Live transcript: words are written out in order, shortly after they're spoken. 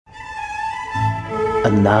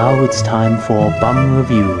And now it's time for Bum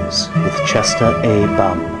Reviews with Chester A.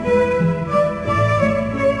 Bum.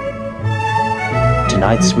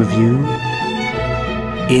 Tonight's review,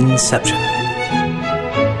 Inception.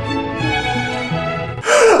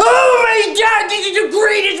 Oh my god, this is the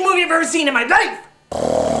greatest movie I've ever seen in my life!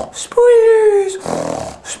 Spoilers!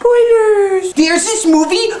 Spoilers! There's this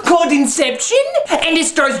movie called Inception, and it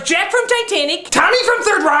stars Jack from Titanic, Tommy from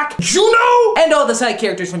Third Rock, Juno, and all the side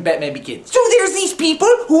characters from Batman Begins. So there's these people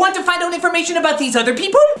who want to find out information about these other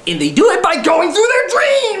people, and they do it by going through their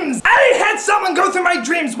dreams! I had someone go through my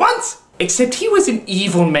dreams once! Except he was an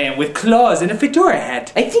evil man with claws and a fedora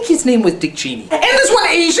hat. I think his name was Dick Cheney. And this one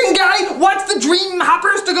Asian guy wants the dream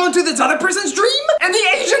hoppers to go into this other person's dream, and the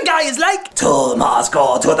Asian guy is like, "To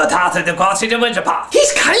Moscow, to the top of the path."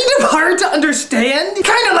 He's kind of hard to understand.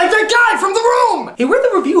 Kind of like that guy from The Room. Hey, where'd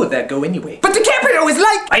the review of that go anyway? But DiCaprio is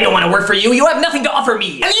like, "I don't want to work for you, you have nothing to offer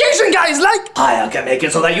me." And the Asian guy is like, "Hi, I can make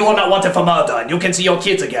it so that you will not want it for murder and you can see your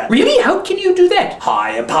kids again." Really? How can you do that?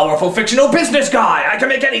 "Hi, I'm powerful fictional business guy. I can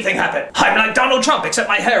make anything happen. I'm like Donald Trump, except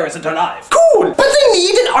my hair isn't alive." Cool! But they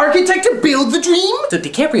need an architect to build the dream? So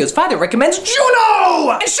DiCaprio's father recommends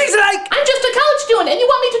Juno! And she's like, "I'm just a college student and you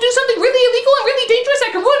want me to do something really illegal and really dangerous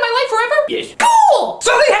that could ruin my life forever?" Yes. Cool!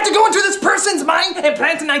 So they have to go into this person's mind and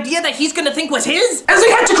plant an idea that he's gonna think was his? As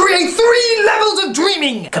they had to create 3 levels of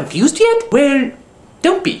dreaming. Confused yet? Well,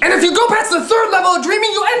 don't be. And if you go past the 3rd level of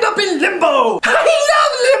dreaming, you end up in limbo. I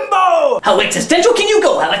love limbo! How existential can you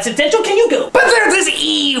go? How existential can you go? But there's this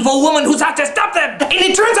evil woman who's out to stop them. And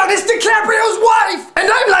it turns out it's DiCaprio's wife. And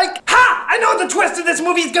I'm like, ha! I know what the twist of this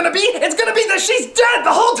movie is gonna be. It's gonna be that she's dead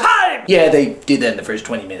the whole time. Yeah, they did that in the first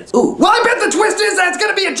 20 minutes. Ooh. Well, I bet the twist is that it's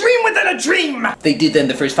gonna be a dream within a dream. They did that in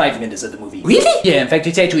the first 5 minutes of the movie. Really? Yeah, in fact,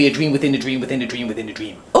 it's actually a dream within a dream within a dream within a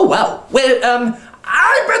dream. Oh, wow. Well,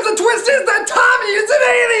 I bet the twist is that Tommy is an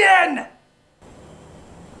alien!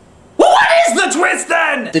 Well, what is the twist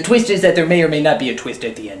then? The twist is that there may or may not be a twist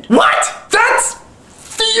at the end. What? That's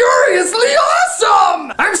furiously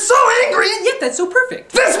awesome! I'm so angry, and yet that's so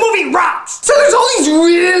perfect. This movie rocks! So there's all these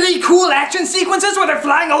really cool action sequences where they're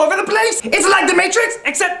flying all over the place. It's like The Matrix,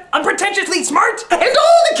 except unpretentiously smart. And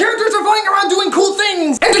all the characters are flying around doing cool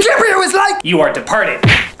things. And DiCaprio is like, "You are departed."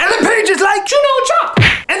 And then Paige is like, "Juno chop."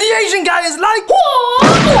 And the Asian guy is like, "Whoa!"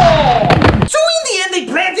 So in the end, they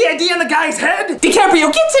plant the idea in the guy's head.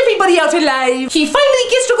 DiCaprio gets everybody out alive. He finally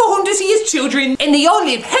gets to go home to see his children, and they all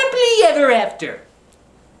live happily ever after.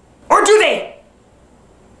 Or do they?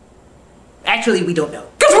 Actually, we don't know.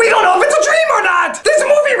 Because we don't know if it's a dream or not! This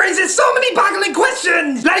movie raises so many boggling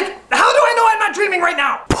questions! Like, how do I know I'm not dreaming right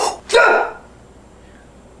now?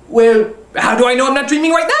 Well, how do I know I'm not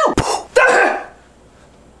dreaming right now?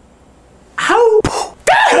 How?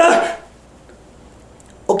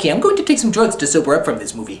 Okay, I'm going to take some drugs to sober up from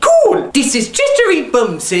this movie. Cool! This is Chester E.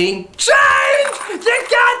 Bum saying, "Change! You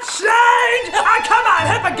got change! Ah, come on,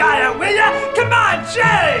 help a guy out, will ya? Come on,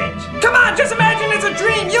 change! Come on, just imagine it's a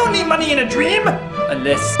dream. You don't need money in a dream.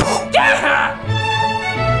 Unless...